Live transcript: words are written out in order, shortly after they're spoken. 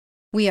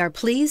We are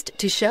pleased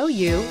to show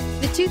you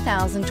the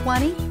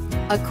 2020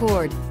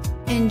 Accord.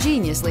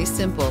 Ingeniously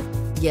simple,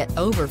 yet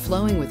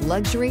overflowing with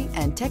luxury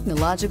and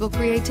technological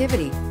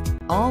creativity.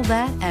 All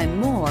that and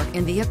more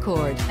in the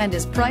Accord, and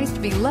is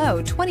priced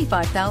below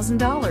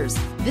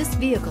 $25,000. This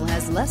vehicle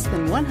has less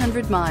than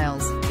 100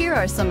 miles. Here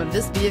are some of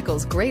this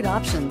vehicle's great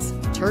options: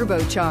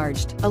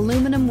 turbocharged,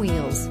 aluminum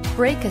wheels,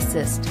 brake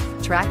assist,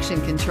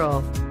 traction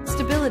control,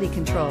 stability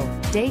control,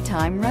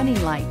 daytime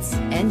running lights,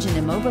 engine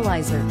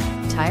immobilizer,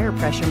 tire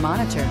pressure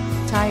monitor,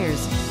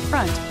 tires,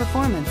 front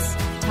performance,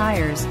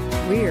 tires,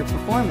 rear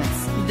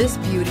performance. This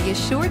beauty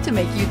is sure to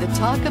make you the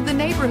talk of the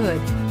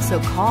neighborhood. So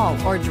call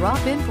or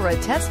drop in for a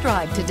test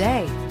drive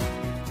today.